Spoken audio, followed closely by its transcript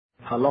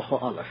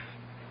Halacha Aleph.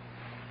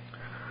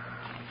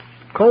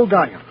 Kol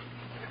Dayan,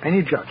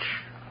 any judge,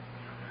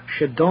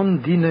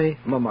 Shedon Dine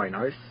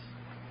Mamonos,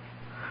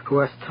 who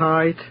has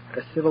tried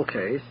a civil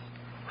case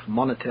of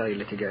monetary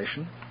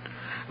litigation,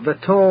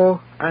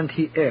 V'tor, and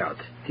he erred,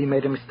 he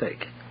made a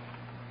mistake.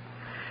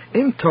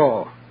 Im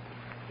Tor,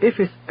 if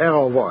his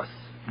error was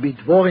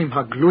Bidvorim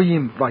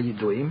Hagluyim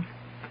Vayiduim,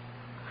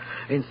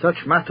 in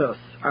such matters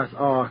as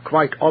are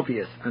quite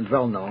obvious and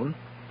well known,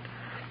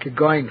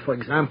 Kegoin, for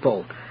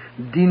example,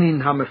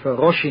 Dinin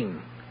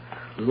HaMeferoshin,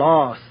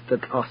 laws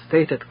that are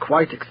stated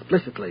quite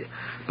explicitly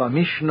by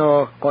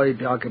Mishneh or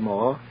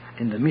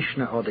in the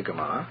Mishnah or the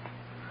Gemara,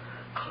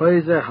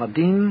 Choyze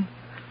Hadin,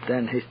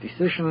 then his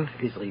decision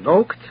is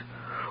revoked,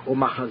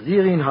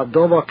 Umachazirin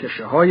Hadover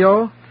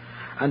Keshehoyo,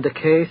 and the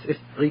case is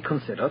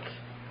reconsidered,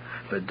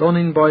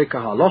 V'donin Boy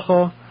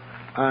Kahalocho,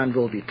 and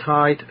will be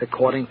tried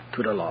according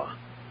to the law.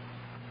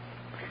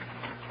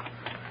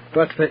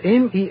 But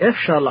ve'im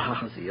efshar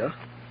lahachazir,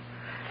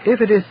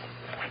 if it is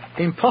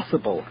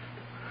impossible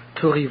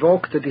to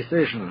revoke the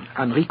decision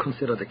and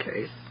reconsider the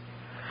case,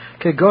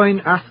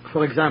 Kegoin ask,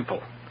 for example,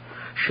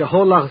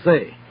 Shehol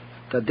Arzeh,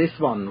 that this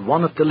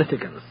one of the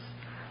litigants,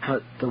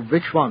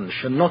 which one,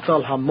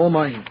 Shenotal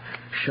Hamomain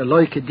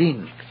Sheloi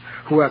Kedin,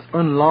 who has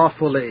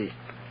unlawfully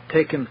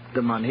taken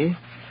the money,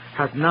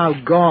 has now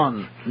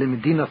gone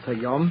Limedina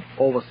Sayom,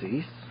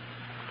 overseas,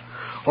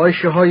 Oy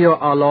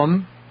Shehoyo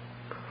Alom,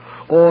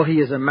 or he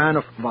is a man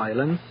of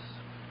violence,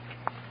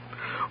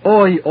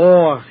 or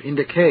in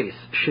the case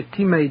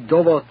Shetimei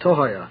Dover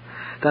Tohaya,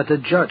 that the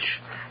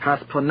judge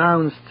has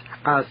pronounced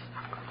as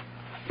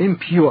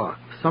impure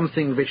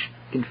something which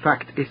in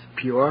fact is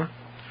pure,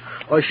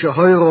 or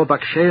Shehoiro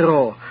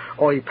Bakshero,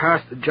 or he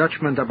passed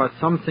judgment about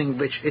something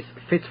which is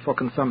fit for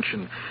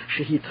consumption,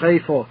 Shehi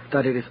Treifo,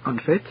 that it is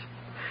unfit,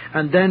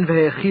 and then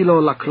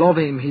Vehechilo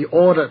Laklovim, he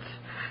ordered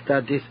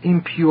that this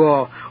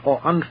impure or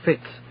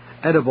unfit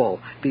edible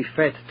be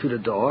fed to the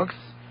dogs,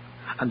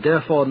 and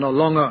therefore no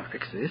longer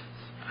exists,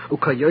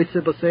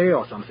 Ukayoyse Bose,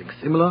 or something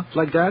similar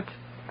like that.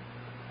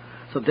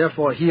 So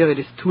therefore here it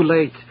is too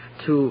late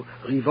to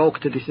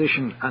revoke the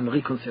decision and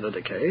reconsider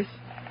the case.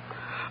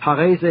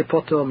 Hareze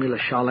Poto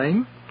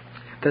Mileshalem,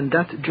 then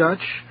that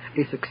judge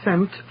is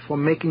exempt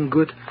from making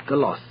good the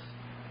loss.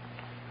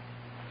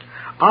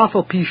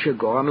 Afal Pishe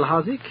Goram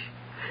Lahazik,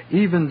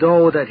 even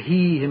though that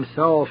he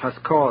himself has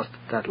caused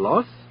that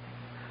loss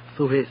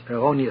through his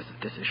erroneous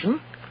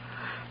decision,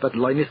 but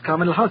Loinis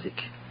Kamel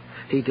Hazik,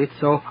 he did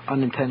so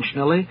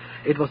unintentionally.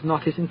 It was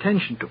not his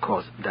intention to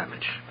cause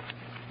damage.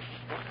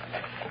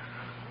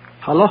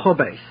 Halacha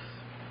Beis.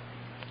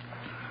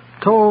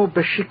 To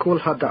Beshikul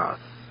Hadas,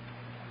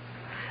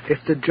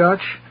 if the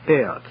judge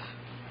erred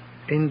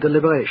in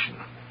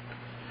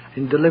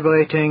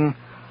deliberating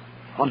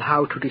on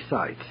how to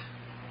decide,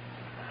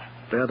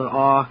 where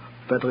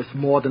there is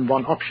more than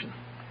one option,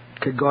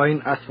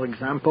 Kegoin, as for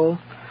example,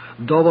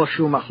 Dover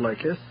Shu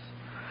Machlokes,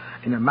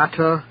 in a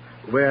matter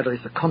where there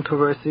is a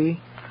controversy,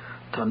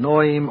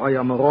 Tanoim or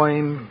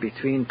Amaroim,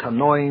 between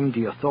Tanoim,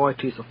 the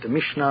authorities of the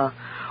Mishnah,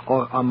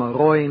 or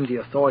Amaroim, the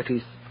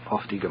authorities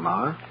of the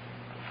Gemara,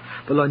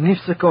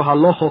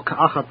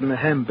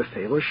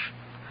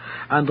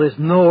 and there is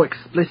no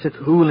explicit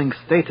ruling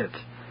stated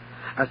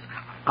as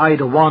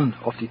either one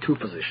of the two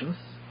positions,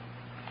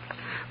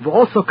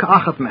 also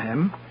Ka'achat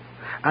Mehem,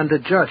 and the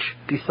judge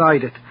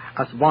decided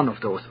as one of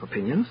those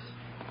opinions,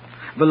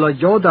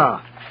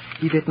 Yoda,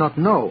 he did not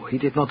know, he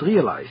did not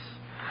realize,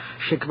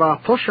 that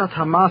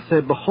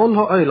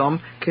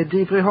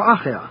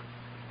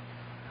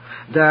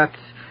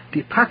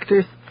the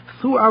practice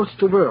throughout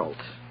the world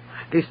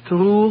is to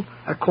rule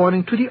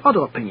according to the other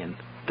opinion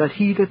that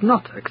he did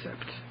not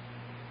accept.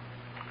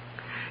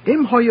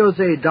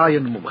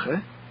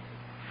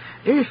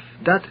 If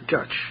that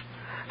judge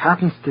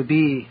happens to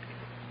be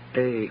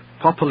a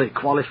properly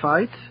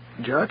qualified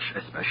judge,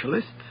 a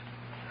specialist,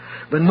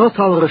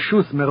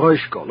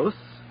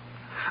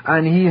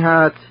 and he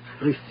had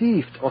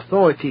received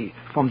authority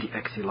from the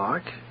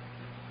exilarch,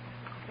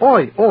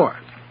 or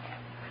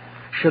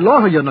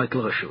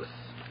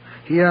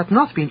he had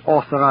not been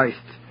authorized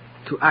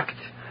to act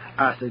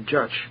as a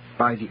judge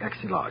by the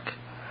exilarch,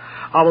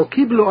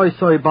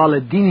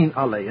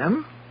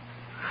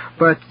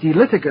 but the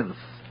litigants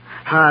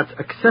had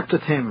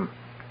accepted him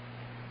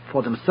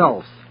for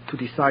themselves to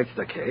decide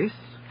the case,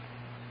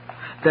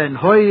 then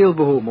hoil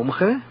behu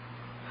mumche,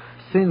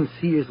 since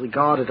he is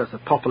regarded as a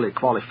properly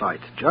qualified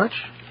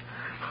judge,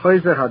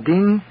 choyze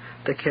hadin,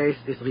 the case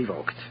is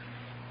revoked.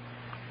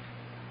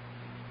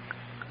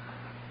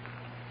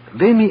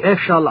 Vemi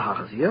efshar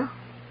lahachzir,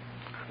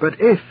 but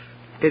if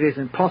it is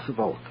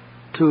impossible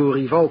to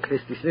revoke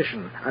his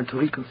decision and to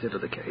reconsider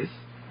the case,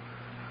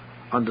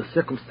 under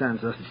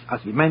circumstances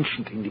as we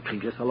mentioned in the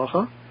previous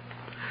halacha,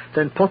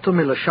 then potom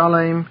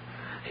milashalem,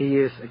 he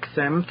is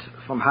exempt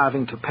from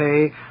having to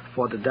pay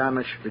for the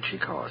damage which he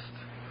caused.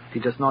 He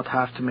does not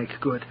have to make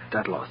good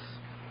that loss.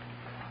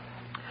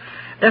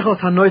 It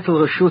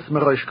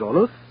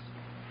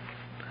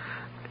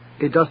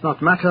does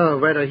not matter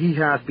whether he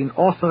has been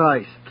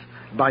authorized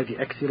by the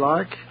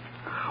exilarch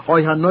or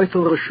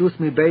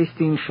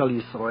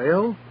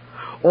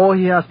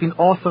he has been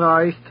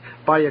authorized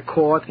by a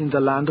court in the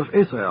land of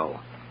Israel.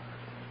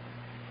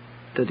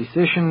 The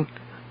decision,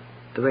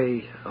 the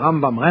way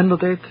Rambam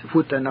rendered it,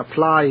 would then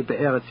apply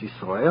be'eretz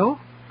Yisrael,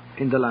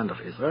 in the land of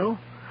Israel,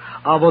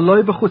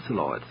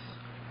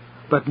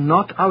 but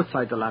not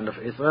outside the land of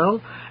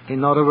Israel.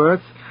 In other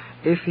words,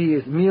 if he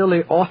is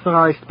merely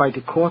authorized by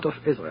the court of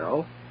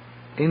Israel,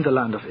 in the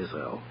land of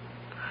Israel,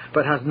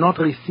 but has not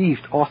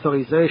received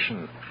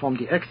authorization from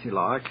the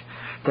exilarch,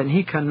 then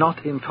he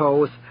cannot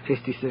impose his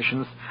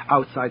decisions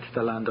outside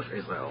the land of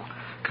Israel,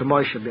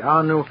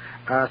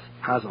 as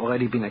has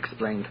already been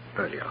explained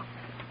earlier.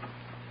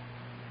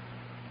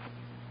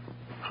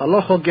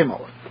 Halacha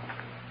Gimel.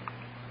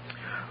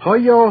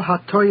 Hoyo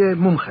hatoye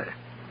mumche.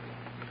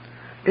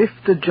 If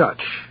the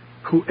judge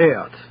who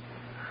erred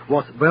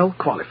was well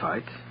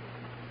qualified,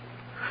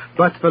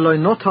 but veloy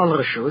notal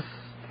reshus,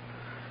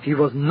 he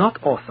was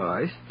not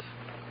authorized,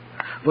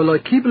 veloy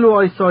kiblu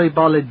oisoi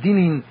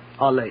baledinin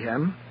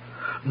alehem,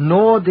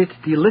 nor did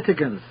the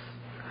litigants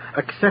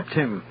accept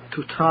him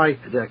to try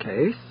their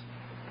case,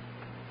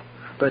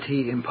 but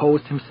he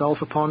imposed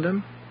himself upon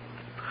them,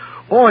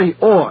 or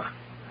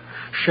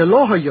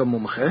shelo hayo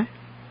mumche,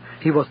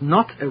 he was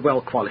not a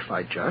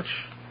well-qualified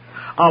judge,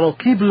 but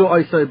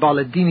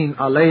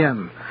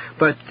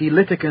the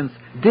litigants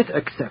did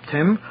accept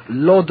him,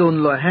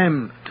 lodun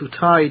lohem, to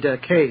try their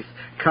case,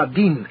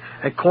 kadin,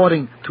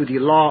 according to the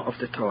law of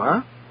the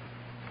Torah,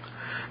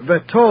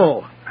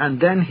 vetor, and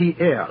then he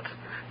erred,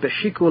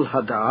 beshikul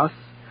hadas,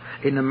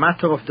 in a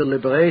matter of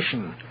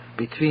deliberation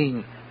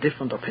between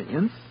different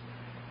opinions,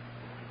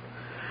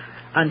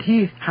 and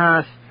he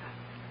has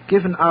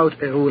given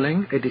out a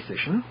ruling, a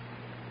decision,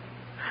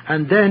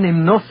 and then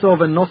im noso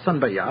v'nosan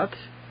bayat,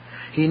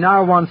 he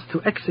now wants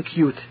to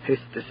execute his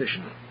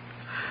decision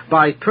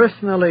by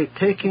personally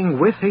taking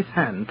with his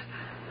hand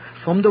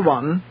from the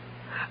one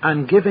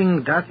and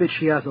giving that which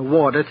he has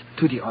awarded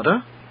to the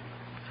other,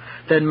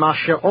 then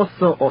mashe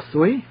oso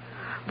osui,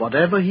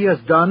 whatever he has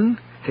done,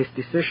 his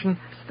decision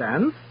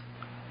stands.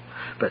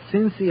 But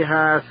since he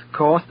has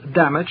caused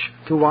damage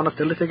to one of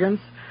the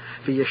litigants,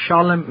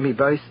 v'yeshalem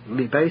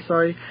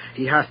mibeisoi,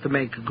 he has to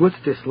make good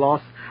this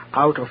loss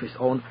out of his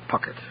own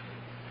pocket.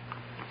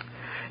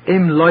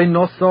 Im loy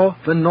noso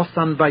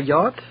v'nosan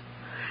bayot,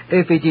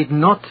 if he did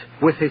not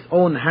with his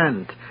own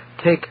hand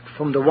take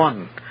from the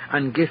one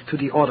and give to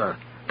the other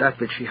that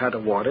which he had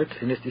awarded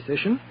in his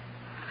decision,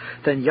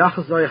 then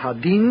yachzoi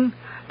hadin,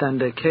 then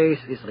the case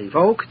is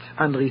revoked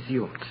and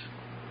resumed.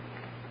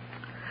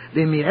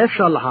 If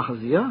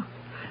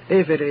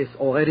it is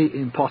already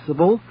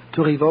impossible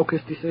to revoke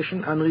his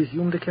decision and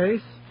resume the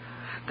case,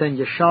 then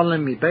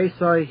yeshalem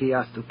mibeisoi, he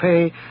has to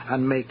pay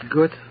and make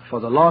good for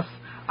the loss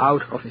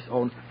out of his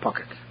own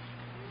pocket.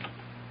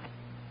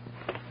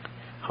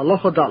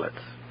 Halacha Dalet.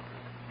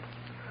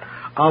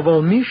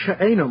 Avol mi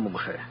she'eino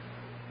mumche.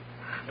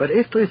 But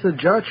if there is a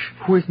judge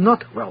who is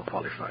not well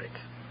qualified,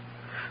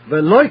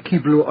 veloy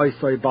kiblu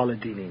oisoi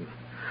baledinin,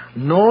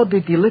 nor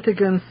did the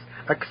litigants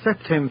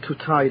accept him to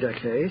try their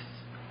case,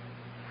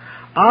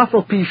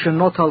 afal pi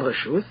shenotal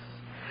reshus,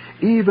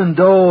 even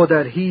though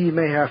that he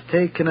may have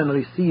taken and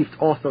received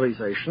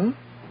authorization,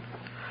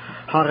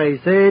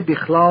 hareze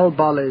bichlal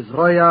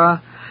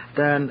balezroya,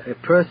 then a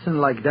person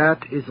like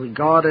that is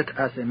regarded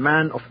as a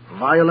man of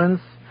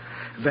violence,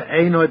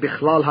 ve'enoi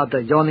bichlal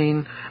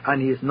hadayonin,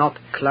 and he is not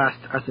classed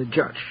as a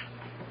judge.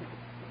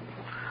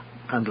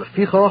 And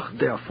lefichoch,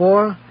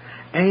 therefore,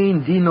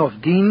 ein din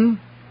of din,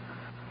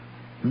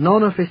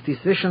 none of his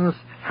decisions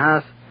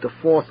has the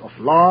force of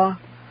law,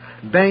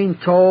 bein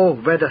to,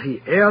 whether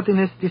he erred in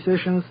his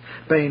decisions,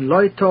 bein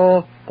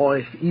loito, or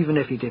even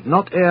if he did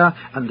not err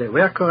and they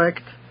were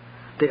correct,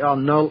 they are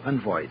null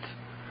and void.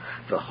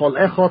 V'chol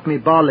echot mi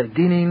ba'alei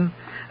dinin,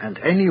 and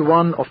any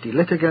one of the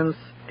litigants,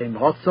 im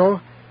rotzo,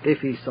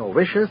 if he so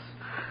wishes,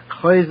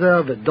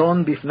 choizer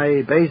v'don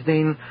bifnei beis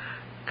din,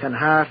 can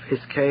have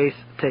his case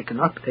taken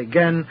up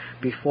again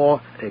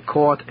before a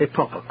court, a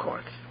proper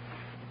court.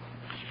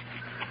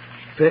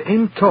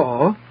 Ve'im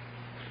to,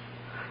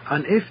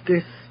 and if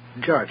this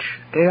judge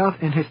erred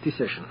in his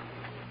decision,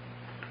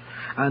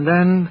 and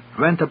then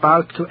went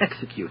about to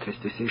execute his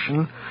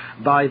decision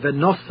by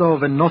v'noso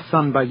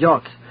v'nosan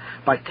bayot,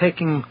 by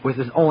taking with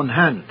his own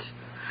hand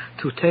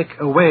to take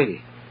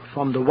away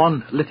from the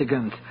one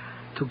litigant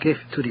to give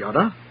to the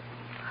other,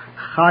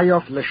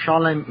 chayof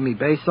leshalem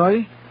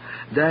mibeisoi,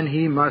 then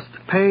he must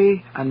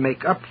pay and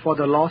make up for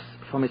the loss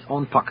from his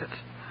own pocket.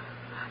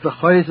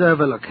 V'choizer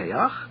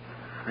v'lokeach,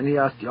 and he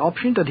has the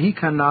option that he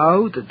can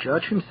now, the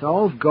judge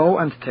himself, go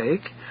and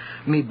take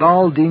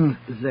mibal din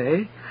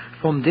ze,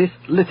 from this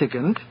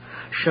litigant,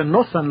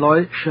 shenosan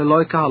loy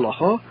sheloi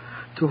kahalocho,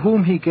 to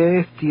whom he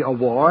gave the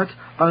award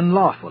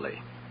unlawfully.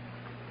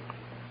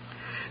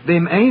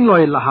 V'im ein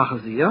loy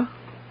lahachzir,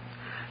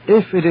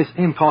 if it is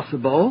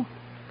impossible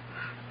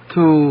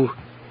to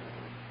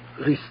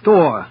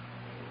restore,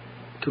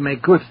 to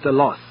make good the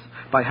loss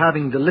by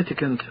having the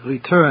litigant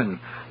return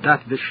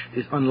that which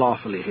is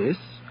unlawfully his,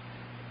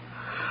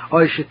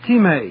 or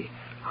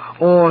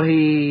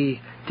he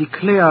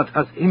declared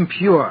as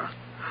impure,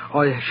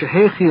 or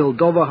shehechil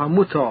dover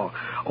hamutar,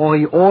 or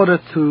he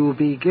ordered to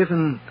be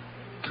given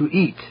to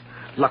eat,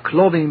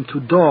 laklovim, to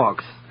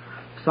dogs,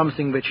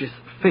 something which is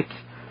fit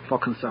for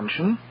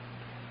consumption,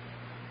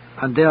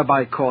 and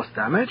thereby cause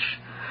damage,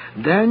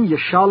 then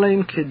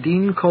yeshalem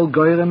kedin kol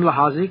goyrem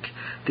lahazik,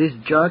 this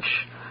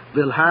judge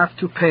will have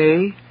to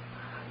pay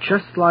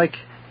just like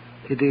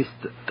it is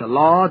the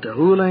law, the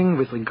ruling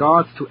with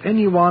regards to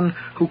anyone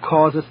who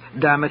causes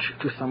damage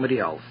to somebody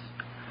else.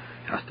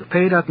 He has to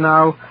pay that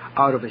now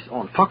out of his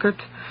own pocket,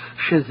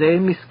 shezeh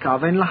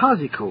miskaven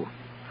lahaziku,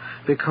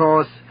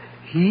 because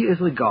he is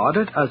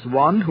regarded as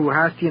one who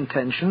has the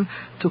intention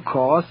to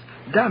cause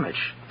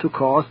damage, to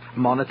cause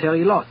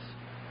monetary loss.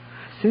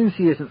 Since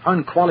he is an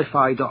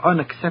unqualified or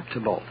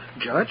unacceptable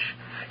judge,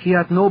 he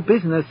had no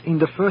business in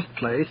the first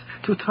place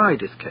to try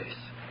this case.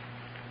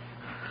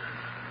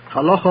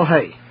 Halacha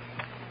Hey.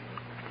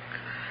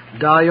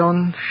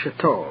 Dayon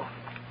Shetor.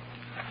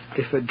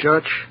 If a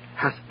judge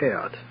has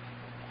erred,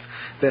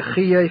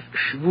 V'chiyev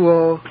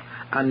Shvuor,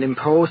 and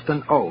imposed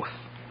an oath,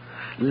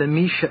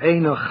 Lemi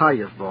she'eino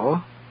chayev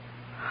bo,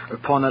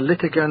 upon a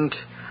litigant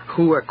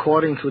who,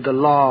 according to the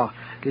law,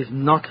 is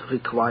not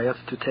required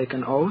to take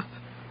an oath,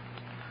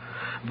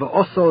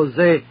 V'oso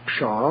ze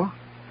pshar,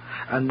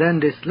 and then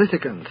this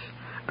litigant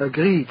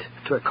agreed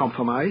to a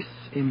compromise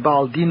in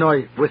Baal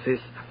Dinoi with his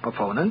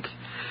opponent,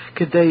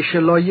 Kedei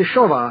shelo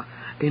yeshova,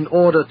 in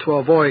order to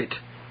avoid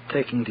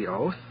taking the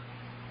oath,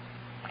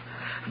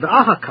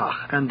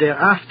 V'achakach, and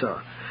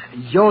thereafter,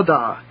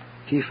 Yoda,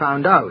 he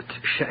found out,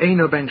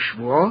 she'eino ben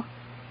shvuor,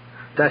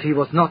 that he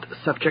was not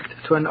subject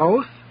to an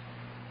oath,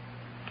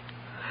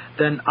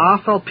 then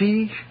afal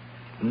pi,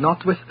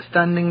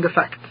 notwithstanding the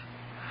fact,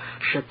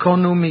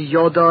 shekonu mi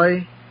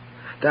yodai,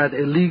 that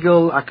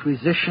illegal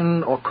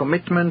acquisition or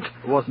commitment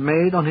was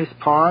made on his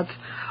part,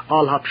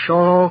 al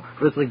hapshoro,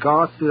 with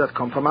regards to that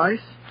compromise,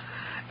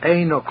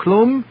 eino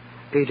klum,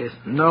 it is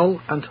null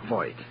and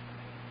void.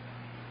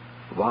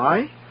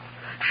 Why?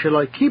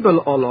 Sheloi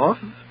kibel olov,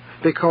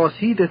 because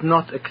he did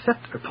not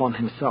accept upon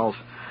himself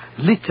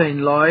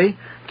litein loi,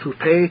 to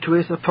pay to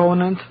his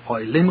opponent,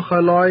 or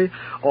limcha loi,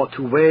 or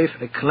to waive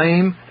a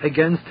claim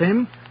against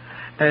him,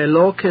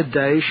 elo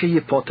kedei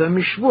sheyipoter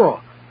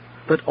mishvur,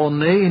 but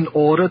only in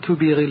order to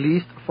be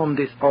released from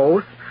this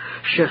oath,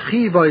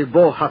 shechivoi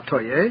bo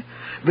hatoye,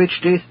 which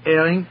this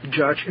erring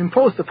judge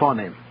imposed upon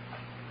him.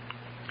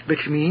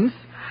 Which means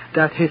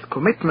that his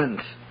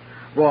commitment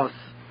was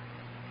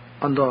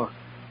under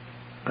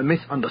a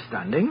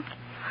misunderstanding,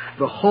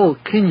 the whole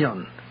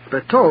kinyan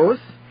betos,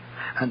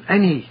 and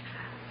any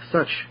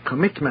such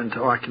commitment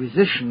or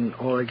acquisition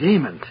or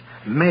agreement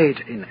made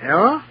in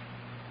error,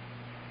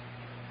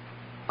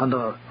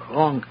 under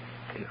wrong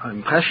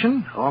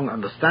impression, wrong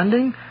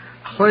understanding,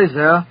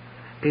 choizer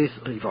is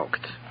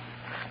revoked.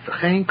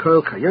 V'chein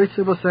kol kayotze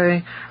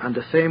b'sei, and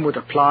the same would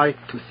apply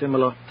to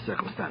similar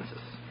circumstances.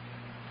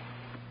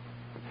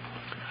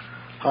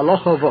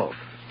 Halacha Vov.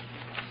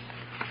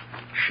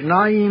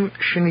 Shnayim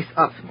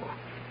shenisatmu.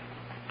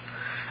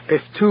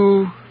 If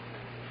two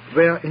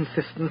were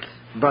insistent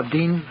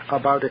badin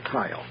about a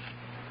trial.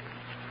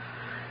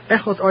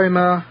 Echot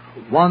oimer,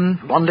 one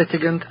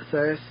litigant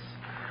says,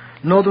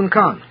 Nodun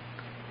kan,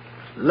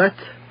 let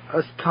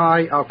us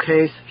tie our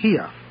case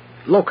here,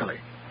 locally.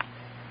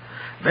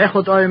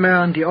 Vechot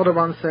oimer, and the other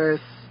one says,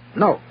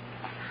 no,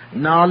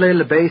 nale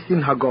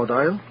lebeisin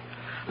hagodol,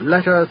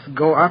 let us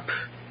go up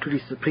to the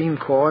Supreme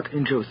Court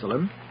in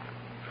Jerusalem,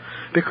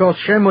 because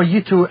Shemo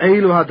Yitu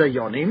Eilu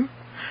Hadayonim,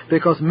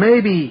 because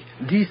maybe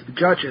these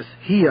judges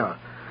here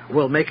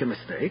will make a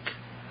mistake,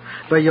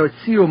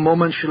 Vayotziu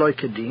Momen Sheloi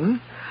Kedin,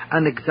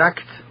 and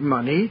exact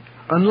money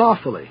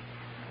unlawfully.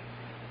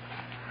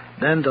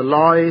 Then the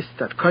law is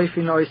that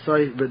Koifin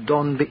Oisoi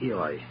Vedon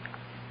Be'iroi.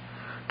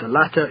 The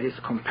latter is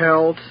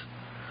compelled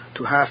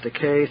to have the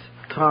case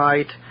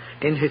tried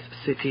in his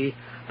city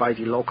by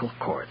the local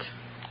court.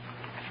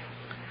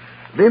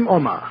 Vim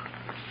Omar,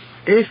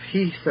 if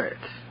he said,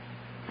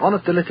 one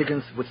of the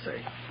litigants would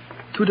say,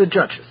 to the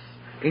judges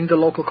in the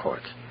local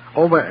court,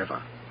 or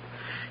wherever,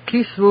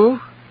 Kisvu,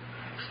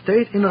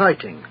 state in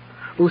writing,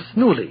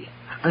 Usnuli,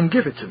 and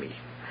give it to me.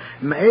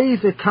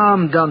 Me'eze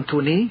tam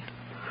dantuni,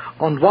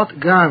 on what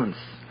grounds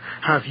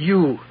have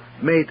you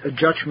made a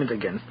judgment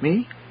against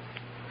me?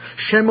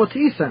 Shemot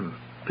isem,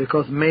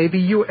 because maybe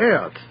you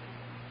erred.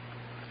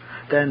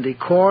 Then the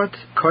court,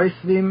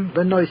 koisvim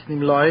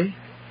v'noisnim loi,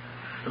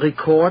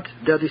 record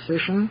their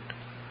decision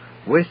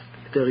with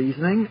the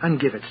reasoning and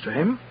give it to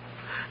him,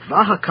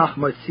 v'achakach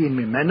motzin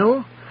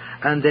mimenu,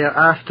 and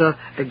thereafter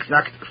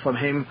exact from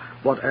him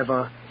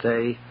whatever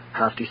they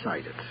have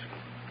decided.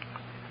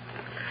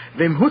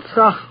 V'im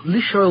hutzach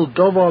lishol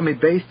dovo mi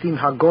beis din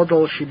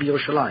hagodol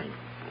shebiyerushalayim.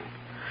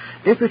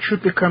 If it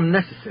should become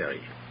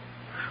necessary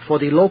for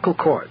the local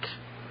court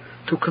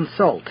to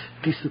consult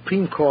the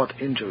Supreme Court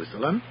in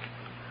Jerusalem,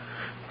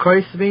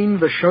 koisvin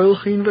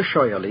v'sholchin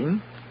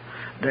v'shoyalin,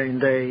 then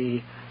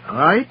they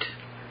write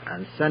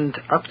and send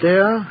up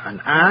there and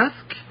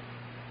ask,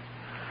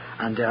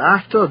 and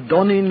thereafter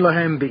donin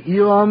lahem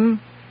be'iram,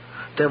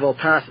 they will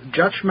pass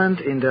judgment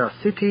in their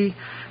city,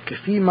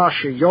 Kefima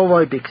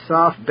Sheyovoi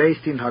Biksav,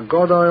 based in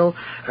Hagodol,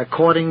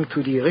 according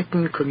to the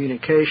written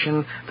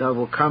communication that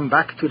will come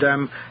back to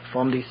them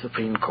from the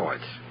Supreme Court.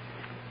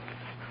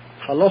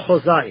 Halacha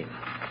Zayin.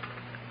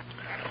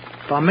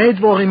 Bamei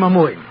Dvorim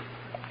Amurim.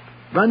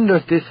 When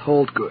does this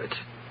hold good?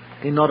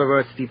 In other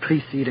words, the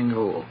preceding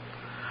rule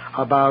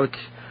about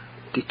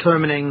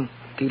determining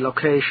the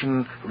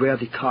location where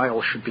the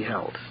trial should be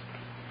held.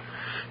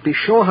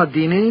 Bishor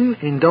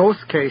Hadinin, in those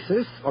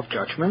cases of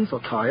judgments or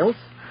trials,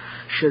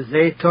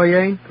 Shezeh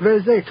Toyein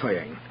Vezeh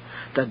Toyein,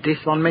 that this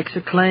one makes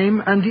a claim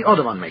and the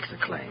other one makes a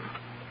claim.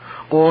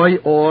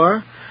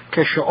 Or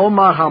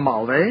Kesheomar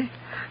Hamalve,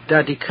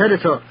 that the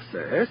creditor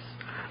says,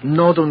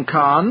 Nodun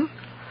Kan,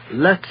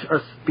 let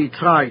us be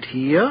tried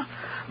here,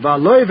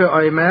 Valoive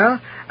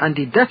Oimer, and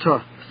the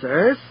debtor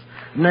says,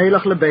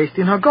 Neilach lebeist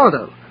in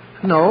Hagodel.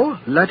 No,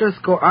 let us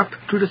go up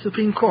to the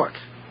Supreme Court.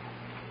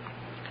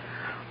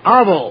 But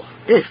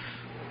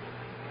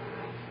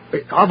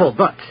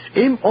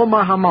im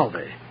Omar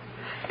Hamalve,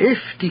 if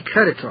the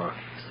creditor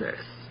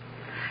says,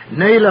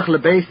 Neilach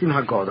lebeist in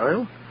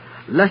Hagodel,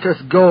 let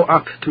us go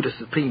up to the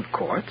Supreme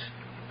Court,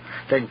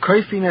 then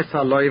Koifines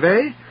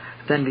Haloive,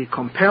 then we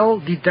compel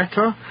the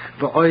debtor,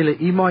 V'oile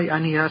imoy,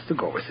 and he has to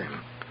go with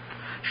him.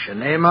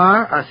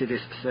 Shenemar, as it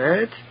is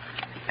said,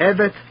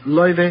 Evet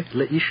loive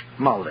leish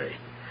malve.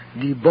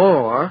 The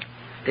borrower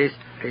is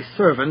a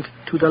servant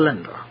to the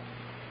lender.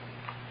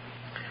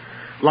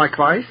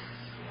 Likewise,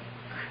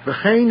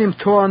 v'chein im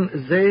toan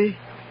ze.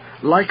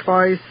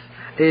 Likewise,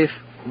 if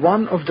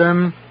one of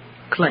them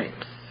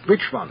claims,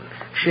 which one?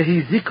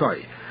 Shehi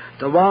zikoi,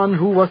 the one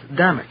who was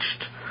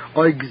damaged,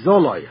 or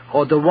gzoloi,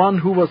 or the one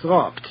who was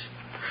robbed.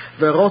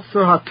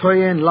 V'rotzo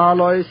hatoyen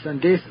lalois,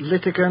 and this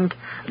litigant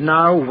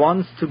now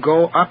wants to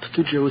go up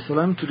to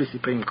Jerusalem, to the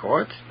Supreme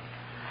Court.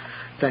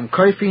 Then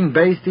koifin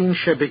based in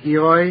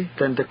shebeiroi,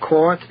 then the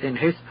court in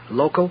his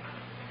local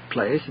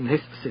place, in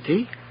his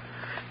city,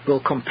 will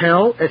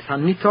compel es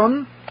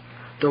haniton,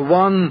 the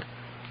one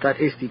that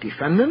is the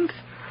defendant,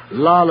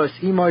 lalos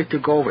imoy, to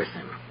go with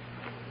him.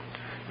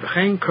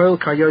 V'chein kol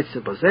kayotze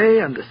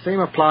bozeh, and the same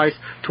applies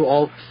to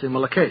all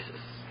similar cases.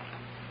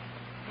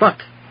 But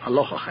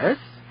halacha ches,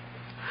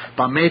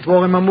 bamei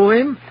dvorim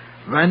amurim,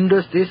 when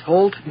does this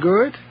hold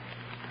good?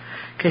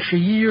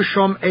 Kesheyiyu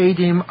shom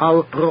edim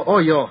al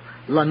ro'oyo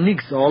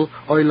lanigzol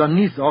oy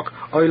lanizok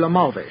oy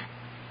lamalve.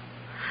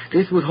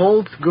 This would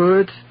hold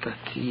good that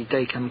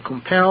they can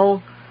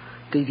compel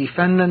the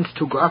defendant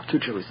to go up to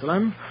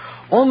Jerusalem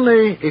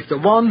only if the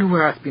one who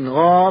has been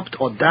robbed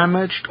or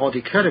damaged or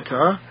the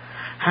creditor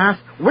has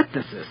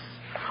witnesses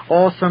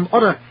or some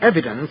other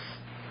evidence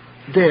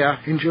there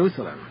in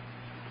Jerusalem.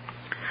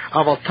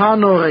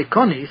 Avaltano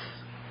rekonis,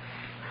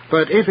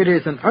 but if it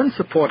is an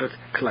unsupported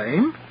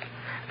claim,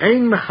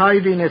 ein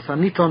mechayvin es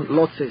aniton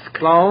lotzes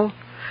klal,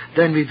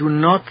 then we do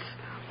not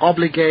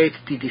obligate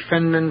the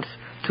defendant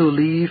to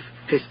leave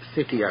his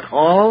city at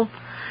all.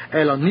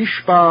 Elo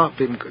nishba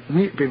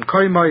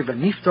bimkoimoy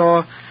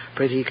v'niftor,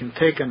 but he can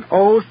take an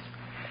oath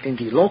in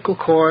the local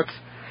court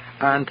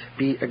and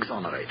be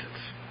exonerated.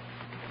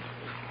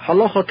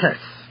 Halacha tes.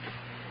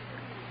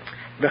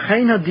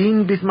 V'chein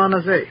hadin bisman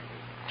hazeh.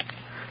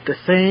 The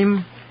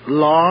same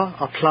law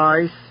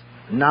applies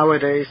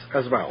nowadays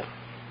as well.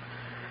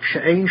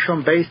 She'ein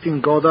shom based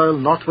in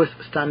Godel,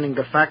 notwithstanding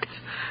the fact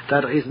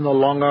that there is no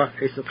longer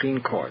a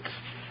Supreme Court.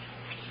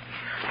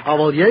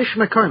 Aval yesh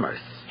mekomos,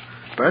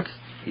 but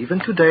even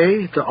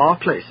today there are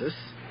places,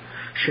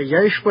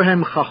 sheyesh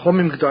bohem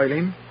chachomim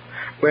gdolim,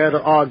 where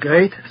there are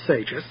great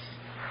sages,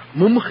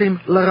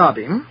 mumchim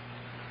lerabim,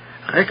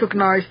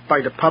 recognized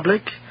by the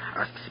public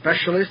as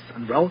specialists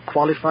and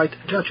well-qualified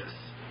judges.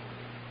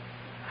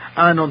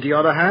 And on the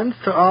other hand,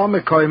 there are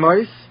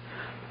mekomos,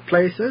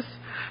 places,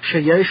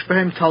 sheyesh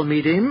behem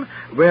talmidim,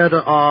 where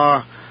there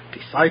are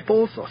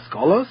disciples or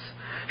scholars,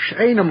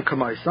 she'enam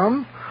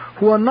kamaisam,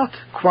 who are not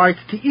quite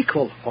the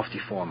equal of the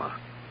former.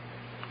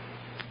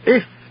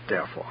 If,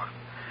 therefore,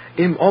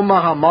 im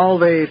omar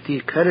hamalve, if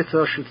the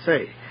creditor should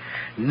say,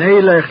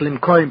 neilech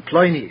limkoim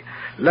ploini,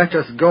 let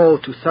us go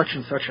to such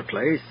and such a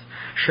place,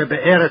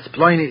 shebe'eretz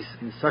ploinis,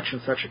 in such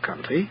and such a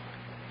country,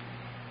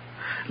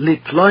 li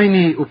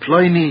ploini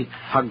uploini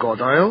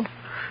hagodol,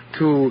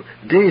 to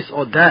this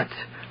or that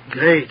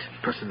great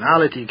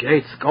personality,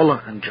 great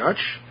scholar and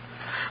judge,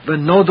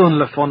 v'nodon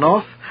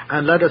lefonov,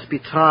 and let us be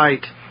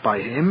tried by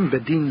him,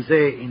 bedin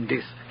ze, in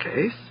this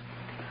case.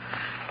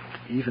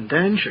 Even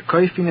then,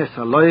 shekoifines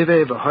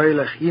haloive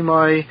v'hoylech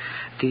imoi,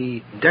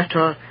 the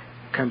debtor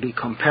can be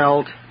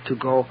compelled to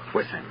go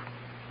with him.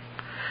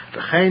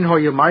 V'chein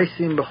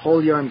hoyomaisim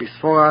b'chol yom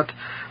bisforat,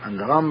 and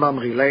the Rambam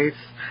relates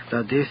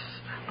that this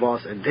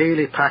was a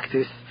daily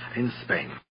practice in Spain.